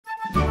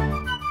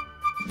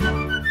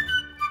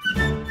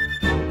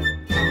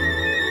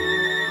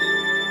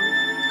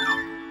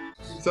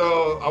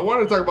So I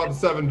want to talk about the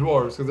Seven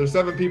Dwarfs because there's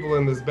 7 people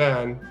in this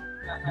band,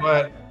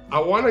 but I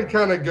want to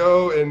kind of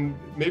go and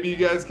maybe you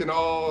guys can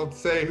all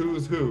say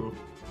who's who.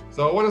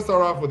 So I want to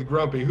start off with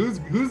Grumpy. Who's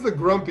the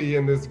Grumpy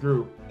in this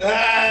group?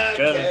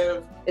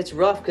 Kev. It's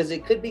rough because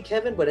it could be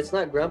Kevin, but it's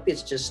not Grumpy.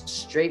 It's just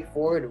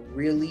straightforward,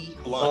 really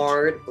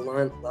hard,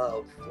 blunt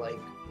love. Like,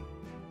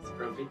 It's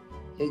Grumpy.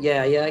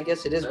 yeah, I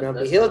guess it is Grumpy.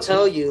 That's He'll Grumpy.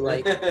 tell you,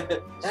 like,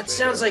 that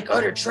sounds like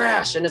utter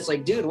trash. And it's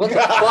like, dude, what the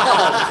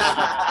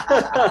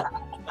fuck?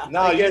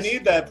 No, you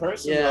need that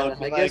person, yeah, though. I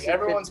Like, guess it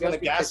everyone's could- going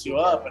to gas you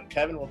up, and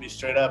Kevin will be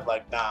straight up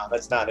like, nah,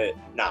 that's not it.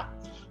 Nah.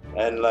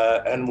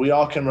 And we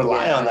all can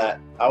rely on that.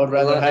 I would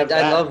rather have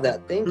that. I love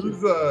that. Thank you.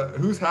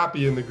 Who's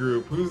happy in the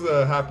group? Who's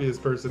the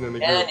happiest person in the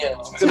group?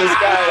 Daniel. To this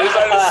guy, he's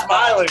alreys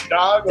smiling,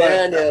 dog. Like,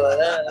 Daniel,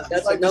 that's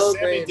he's like a the no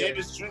Sammy brainer.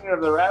 Davis Jr.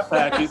 of the Rat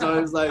Pack. He's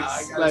always like,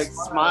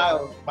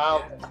 smile.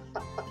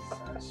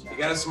 You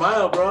gotta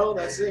smile, bro.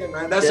 That's it,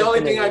 man. That's the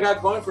only thing I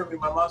got going for me.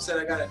 My mom said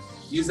I gotta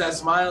use that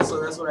smile, so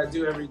that's what I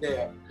do every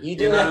day. You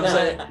do You know have what I'm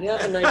saying? you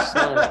have a nice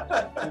smile.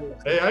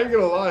 Hey, I ain't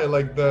gonna lie,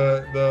 like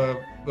the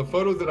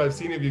photos that I've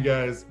seen of you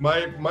guys,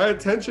 my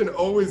attention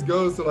always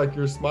goes to like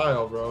your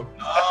smile, bro.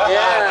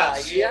 Yeah,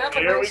 you have a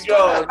Here nice we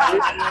go. smile,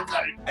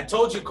 I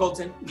told you,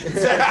 Colton.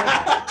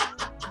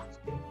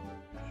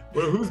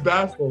 Well, who's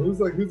bashful? Who's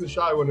the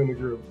shy one in the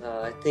group?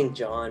 I think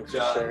John, for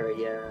John. sure,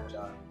 yeah.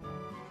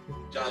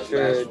 John's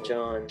Sure, bashful.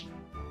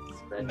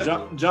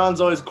 John. John's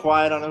always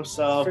quiet on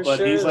himself, For but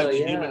he's sure, like the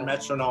yeah. human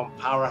metronome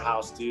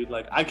powerhouse, dude.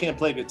 Like, I can't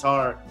play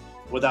guitar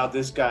without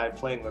this guy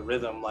playing the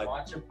rhythm. Like,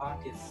 Watch your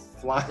pockets.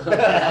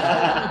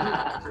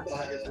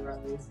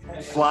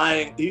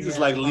 flying. He just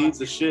like leads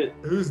the shit.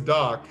 Who's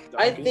Doc?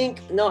 I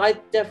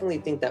definitely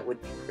think that would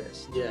be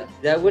Chris. Yeah.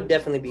 That would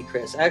definitely be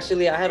Chris.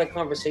 Actually, I had a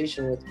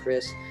conversation with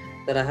Chris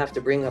that I have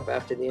to bring up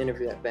after the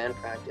interview at band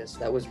practice.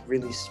 That was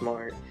really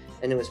smart.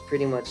 And it was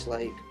pretty much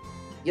like,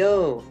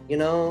 yo,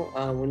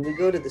 when we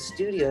go to the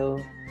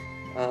studio,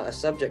 a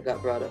subject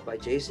got brought up by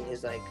Jason.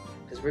 He's like,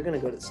 because we're going to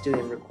go to the studio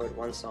and record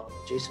one song.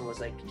 Jason was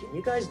like, can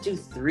you guys do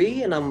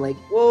 3? And I'm like,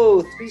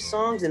 whoa, 3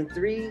 songs in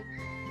 3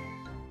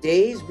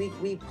 days?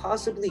 We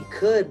possibly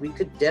could. We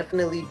could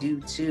definitely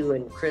do 2.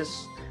 And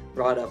Chris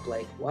brought up,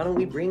 like, why don't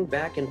we bring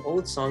back an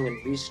old song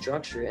and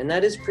restructure it? And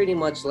that is pretty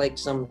much like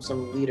some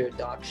leader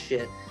doc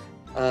shit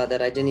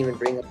that I didn't even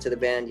bring up to the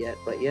band yet.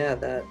 But yeah,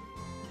 that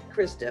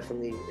Chris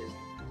definitely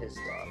is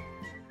doc.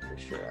 For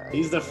sure.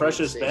 He's the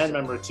freshest band so.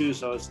 member too,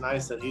 so it's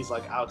nice that he's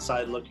like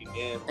outside looking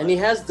in. And he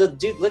has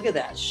look at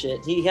that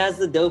shit. He has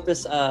the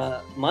dopest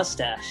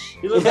mustache.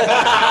 He looks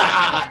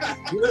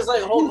He looks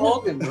like Hulk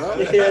Hogan, bro.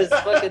 He is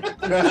fucking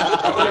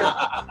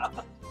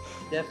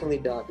definitely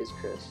Doc is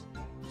Chris.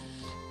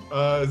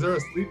 Is there a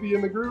sleepy in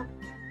the group?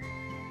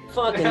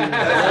 Fucking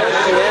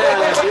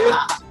yeah, dude.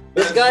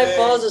 This guy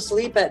falls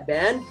asleep at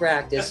band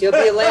practice. He'll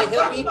be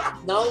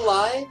no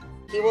lie,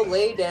 he will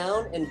lay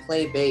down and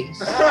play bass.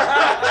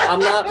 I'm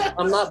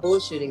not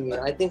bullshitting you.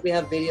 I think we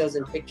have videos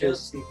and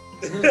pictures.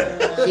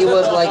 He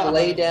would like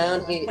lay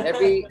down.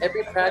 Every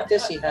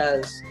practice he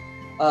has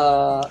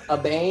a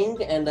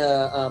bang and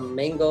a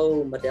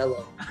mango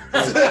Modelo.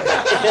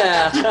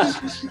 Yeah,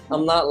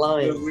 I'm not The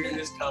lying.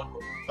 weirdest combo.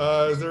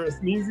 Is there a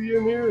sneezy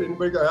in here?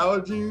 Anybody got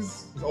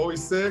allergies? Is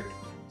always sick?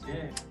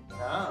 Yeah.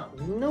 Nah.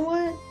 You know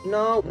what?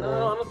 No,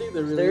 No, I don't think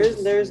there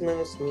really there's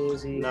no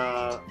sneezy.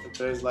 Nah,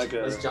 there's like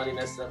a. Unless Johnny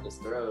messed up his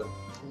throat.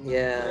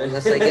 Yeah,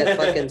 unless I get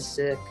fucking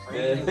sick.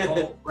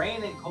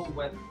 Rain and cold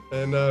weather.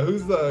 And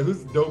who's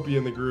dopey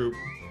in the group?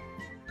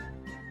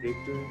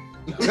 Victor.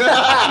 Mr.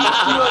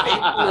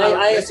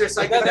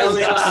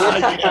 Psychedelic.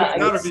 It's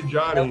gotta be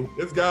Johnny.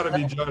 It's gotta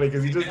be Johnny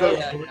because he just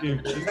doesn't believe.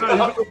 He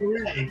doesn't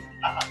believe.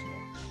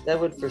 That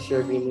would for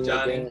sure be me.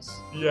 Johnny. I guess.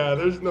 Yeah,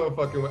 there's no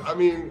fucking way. I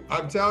mean,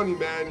 I'm telling you,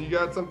 man, you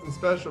got something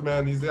special,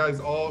 man. These guys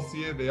all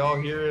see it, they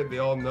all hear it, they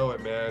all know it,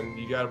 man.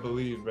 You gotta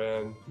believe,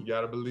 man. You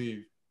gotta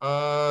believe.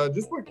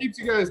 Just what keeps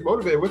you guys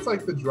motivated? What's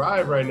like the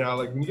drive right now?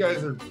 Like when you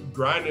guys are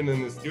grinding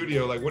in the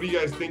studio, like what are you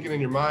guys thinking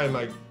in your mind?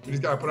 Like we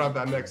just gotta put out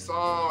that next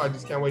song. I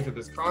just can't wait to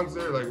this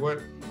concert. Like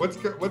what's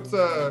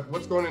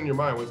going in your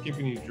mind? What's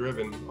keeping you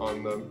driven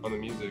on the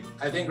music?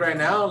 I think right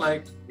now,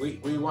 like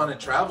we want to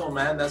travel,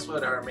 man. That's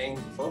what our main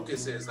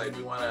focus is. Like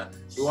we want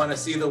to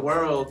see the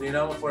world,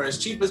 for as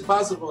cheap as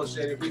possible.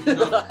 Shit, if we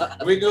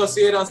can go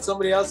see it on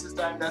somebody else's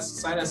time, that's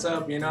sign us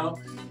up,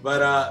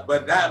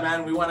 But that,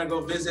 man, we want to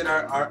go visit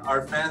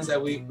our fans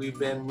that we've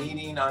been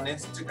meeting on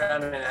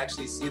Instagram and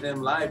actually see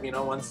them live,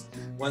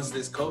 once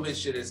this COVID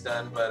shit is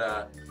done.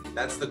 But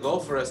that's the goal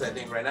for us, I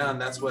think, right now, and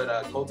that's what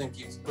Colton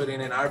keeps putting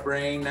in our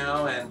brain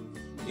now. And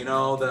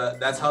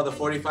that's how the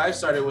 45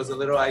 started. Was a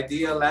little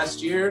idea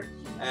last year,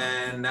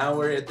 and now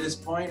we're at this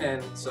point,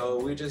 and so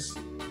we're just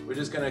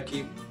gonna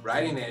keep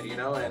writing it,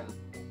 and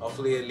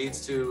hopefully it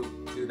leads to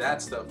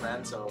that stuff,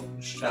 man. So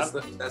that's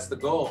the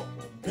goal.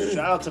 Shout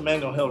out to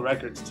Mango Hill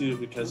Records too,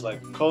 because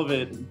like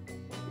COVID,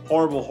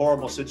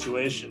 horrible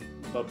situation,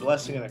 but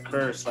blessing and a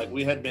curse. Like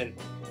we had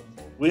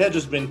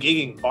just been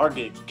gigging, bar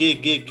gigs,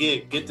 gig,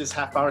 get this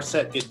half-hour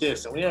set, get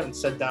this, and we haven't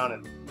sat down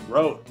and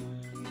wrote.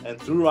 And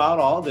throughout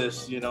all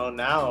this, you know,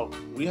 now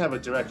we have a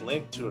direct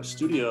link to a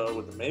studio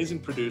with amazing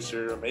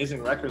producer,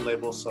 amazing record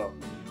label. So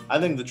I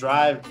think the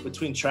drive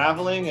between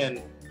traveling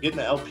and getting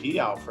the LP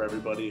out for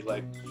everybody,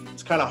 like,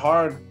 it's kind of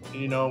hard.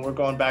 You know, we're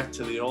going back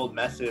to the old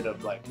method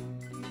of like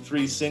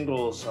 3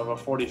 singles of a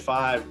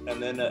 45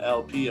 and then an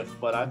LP.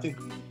 But I think,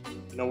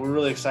 you know, we're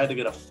really excited to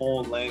get a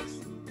full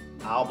length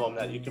album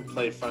that you can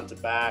play front to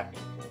back,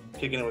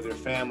 kicking it with your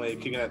family,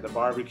 kicking it at the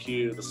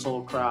barbecue, the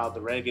soul crowd, the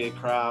reggae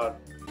crowd,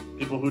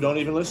 people who don't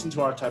even listen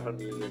to our type of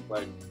music.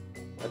 Like,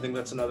 I think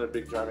that's another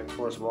big driving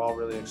force. We're all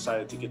really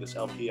excited to get this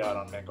LP out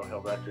on Mango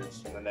Hill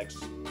Records in the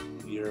next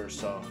year or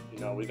so. You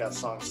know, we got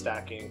song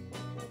stacking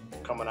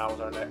coming out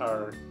with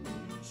our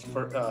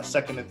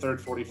second and third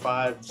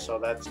 45, so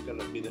that's going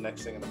to be the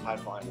next thing in the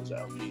pipeline is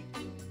LP.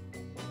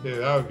 Yeah,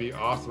 that would be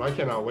awesome. I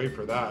cannot wait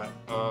for that.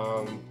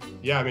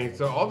 Yeah, I mean,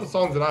 so all the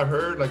songs that I've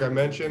heard, like I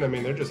mentioned, I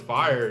mean, they're just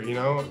fire, you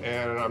know,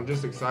 and I'm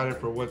just excited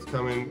for what's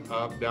coming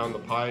up down the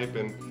pipe.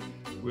 And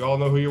we all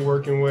know who you're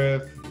working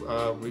with.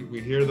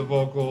 We hear the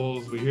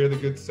vocals, we hear the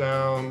good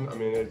sound. I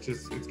mean,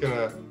 it's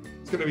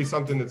gonna be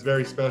something that's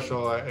very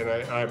special. And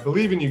I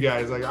believe in you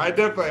guys. Like,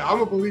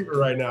 I'm a believer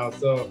right now.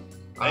 So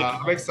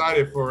I'm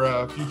excited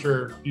for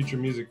future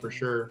music for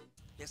sure.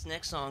 This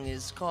next song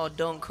is called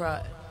Don't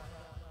Cry.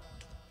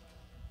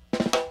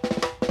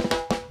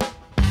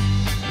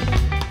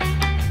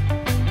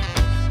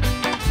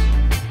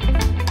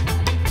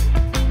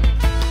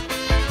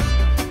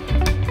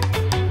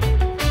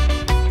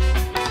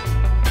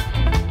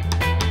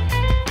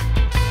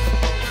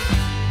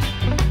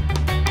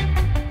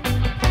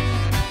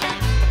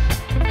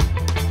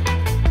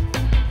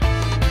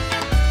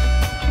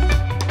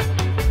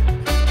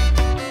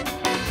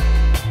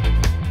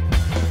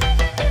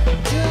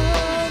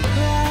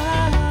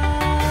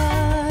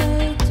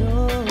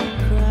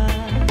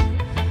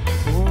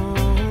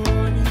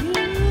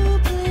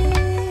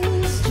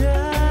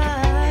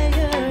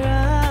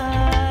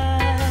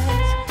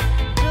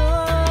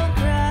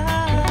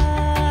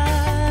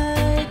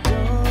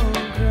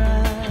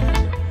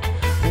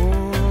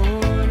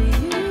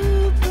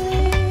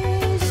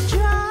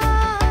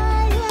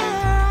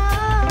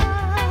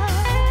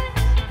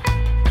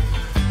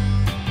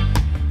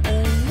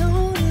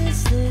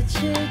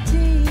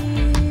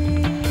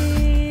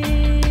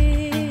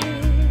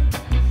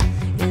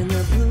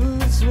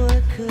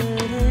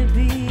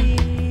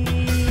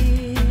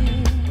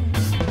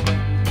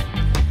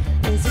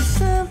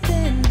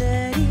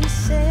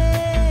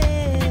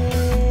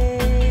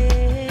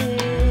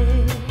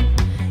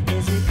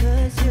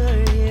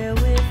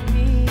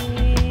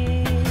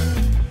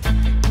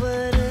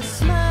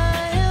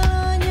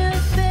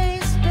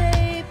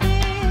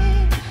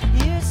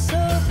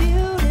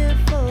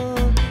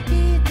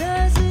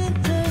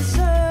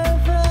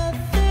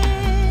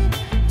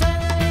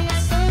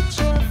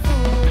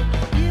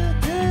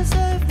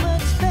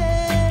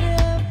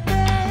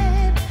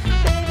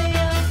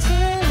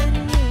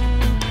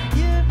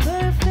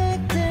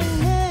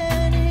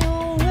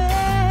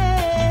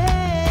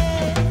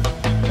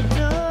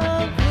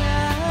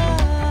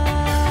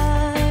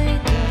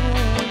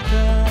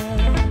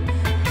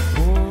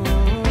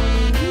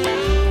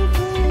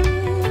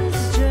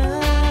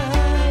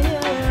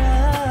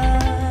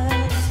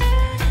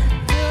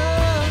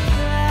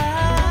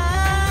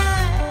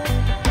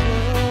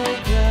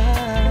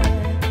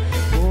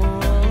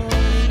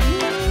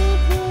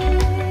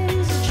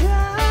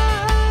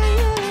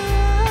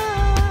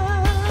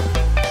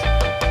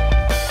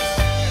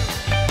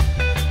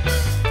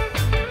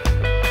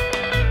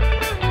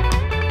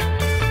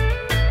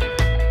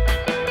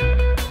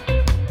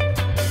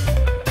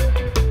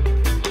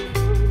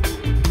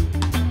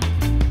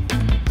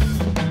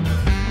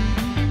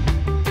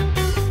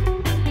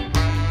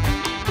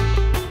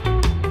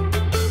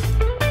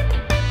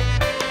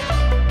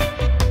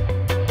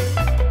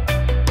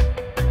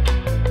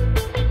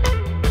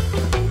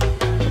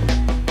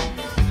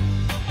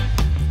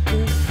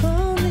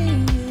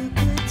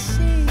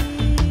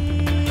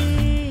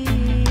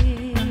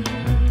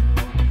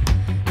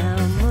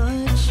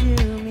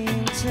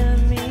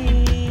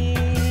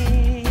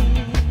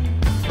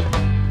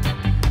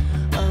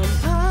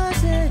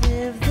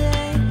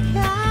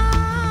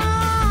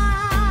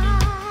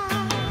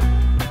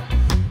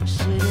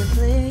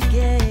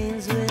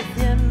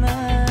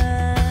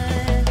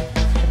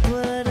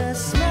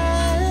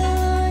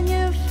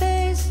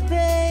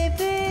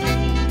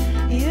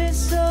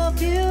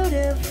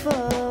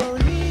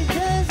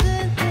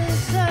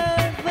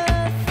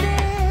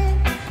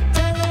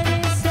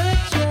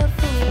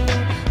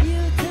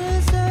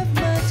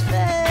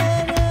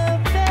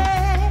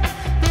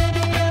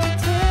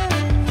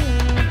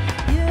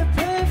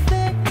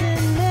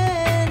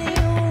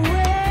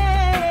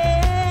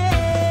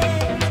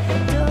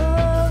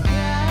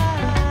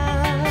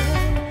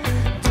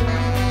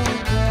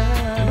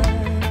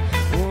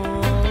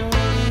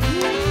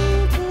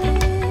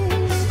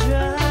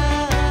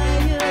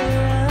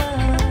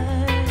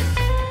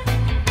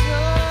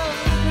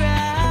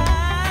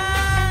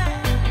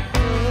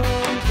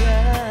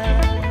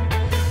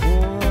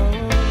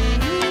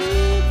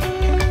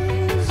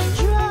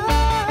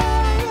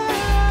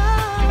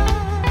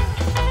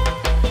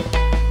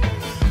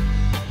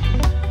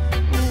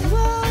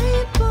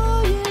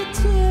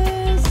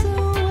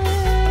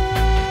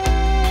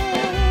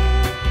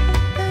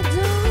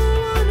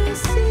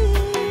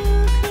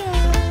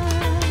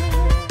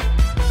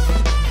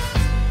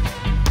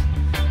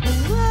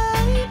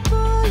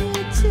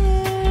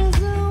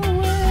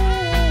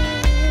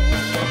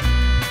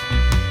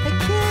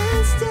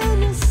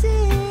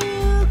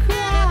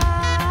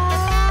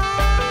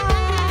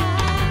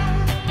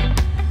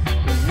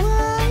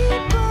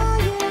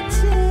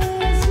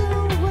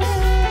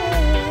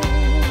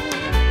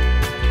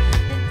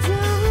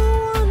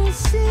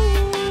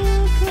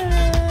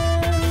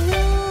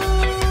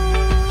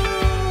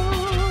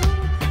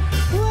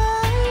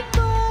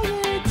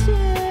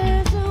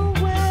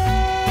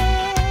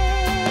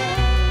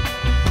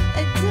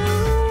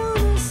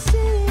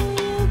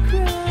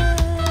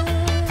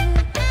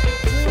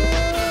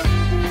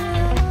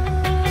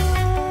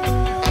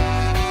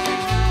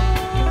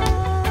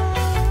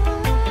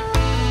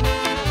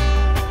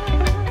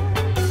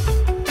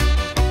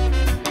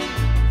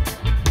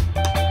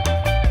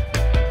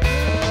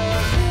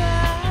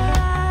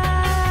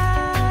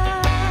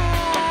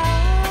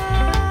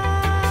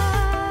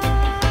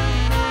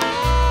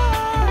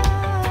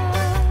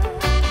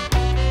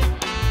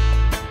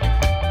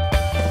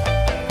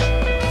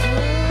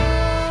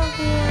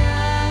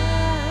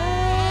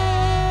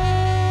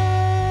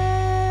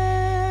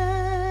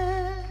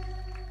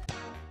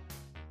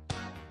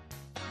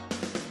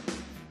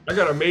 I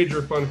got a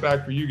major fun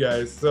fact for you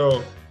guys.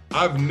 So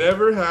I've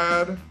never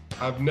had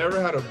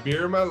a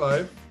beer in my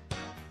life.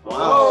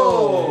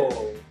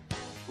 Whoa.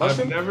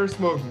 I've never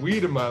smoked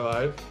weed in my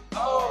life.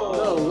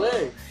 Oh. No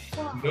way.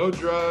 No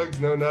drugs,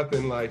 no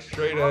nothing, like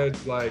straight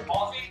edge. Like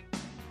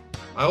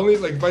I only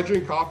like if I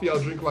drink coffee, I'll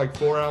drink like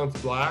 4-ounce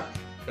black,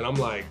 and I'm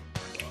like,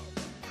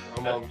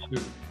 I'm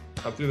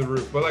through the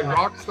roof. But like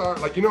Rockstar,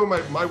 like you know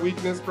my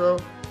weakness, bro.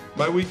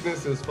 My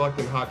weakness is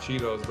fucking hot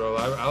Cheetos, bro.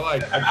 I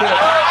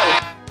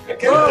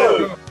can't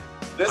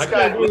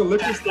go to the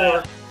liquor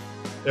store.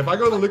 If I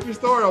go to the liquor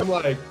store, I'm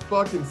like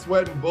fucking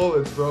sweating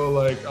bullets, bro.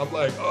 Like I'm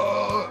like,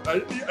 oh,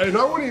 and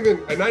I won't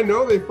even, and I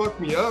know they fuck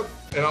me up,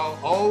 and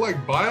I'll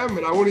like buy them,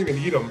 and I won't even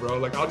eat them, bro.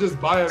 Like I'll just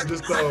buy them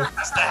just so.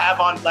 Just to have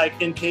on,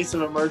 like in case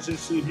of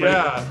emergency.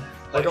 Yeah,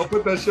 like I'll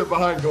put that shit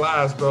behind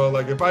glass, bro.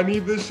 Like if I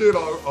need this shit,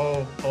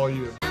 I'll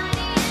eat it.